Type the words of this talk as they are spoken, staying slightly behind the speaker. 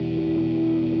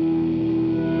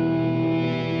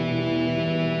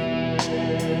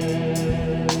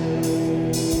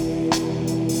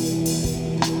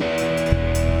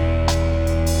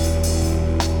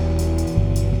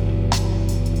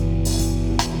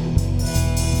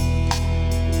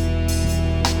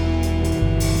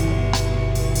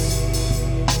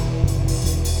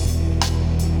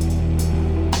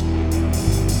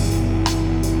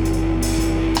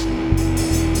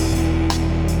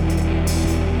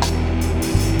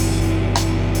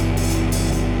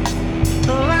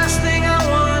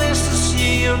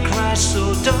cry,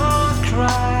 so don't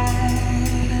cry.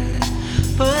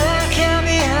 But I can't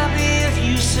be happy if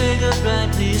you say goodbye,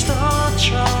 please don't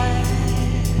try.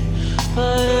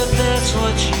 But if that's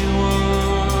what you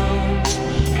want,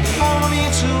 for me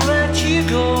to let you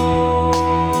go,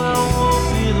 I won't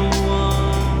be the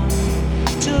one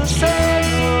to say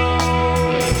no.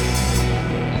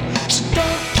 So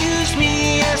don't use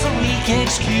me as a weak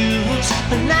excuse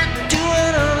for not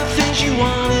doing all the things you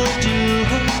wanna do.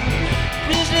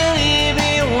 Please believe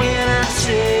me when I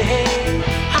say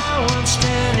I won't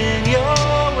stand in your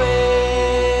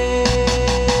way.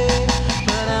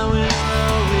 But I will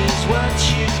always watch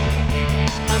you,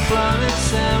 I promise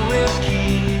I will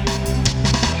keep.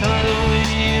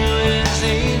 Following you as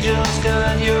angels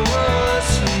guard your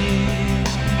asleep.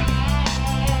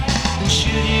 And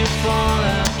should you fall,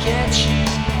 I'll catch you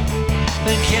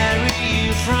and carry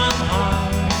you from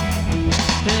harm.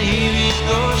 And heaving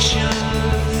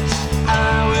oceans I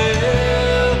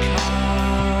will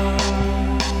come.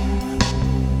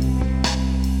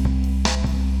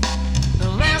 The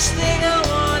last thing I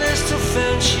want is to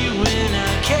fence you when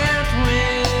I can't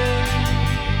win.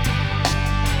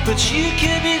 But you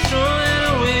could be thrown